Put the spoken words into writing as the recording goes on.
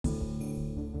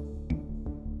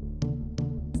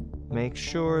Make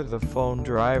sure the phone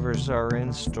drivers are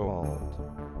installed.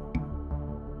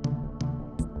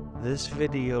 This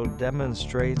video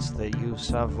demonstrates the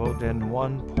use of Odin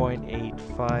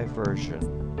 1.85 version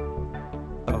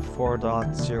of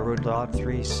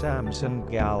 4.0.3. Samsung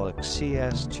Galaxy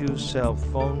S2 cell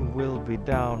phone will be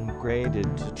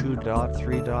downgraded to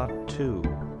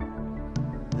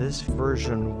 2.3.2. This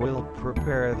version will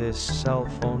prepare this cell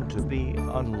phone to be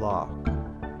unlocked.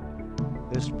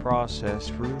 This process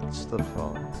roots the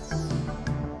phone.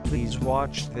 Please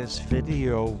watch this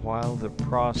video while the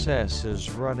process is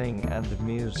running and the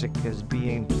music is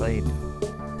being played.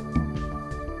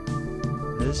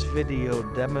 This video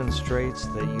demonstrates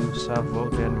the use of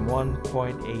Odin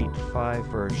 1.85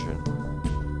 version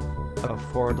of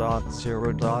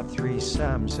 4.0.3.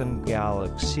 Samsung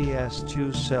Galaxy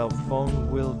S2 cell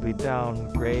phone will be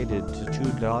downgraded to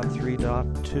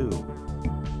 2.3.2.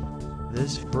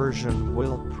 This version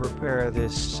will prepare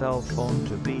this cell phone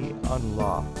to be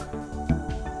unlocked.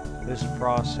 This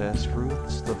process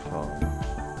roots the phone.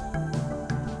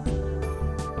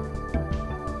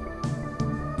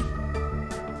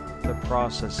 The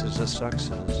process is a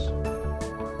success.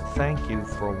 Thank you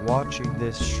for watching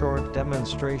this short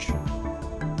demonstration.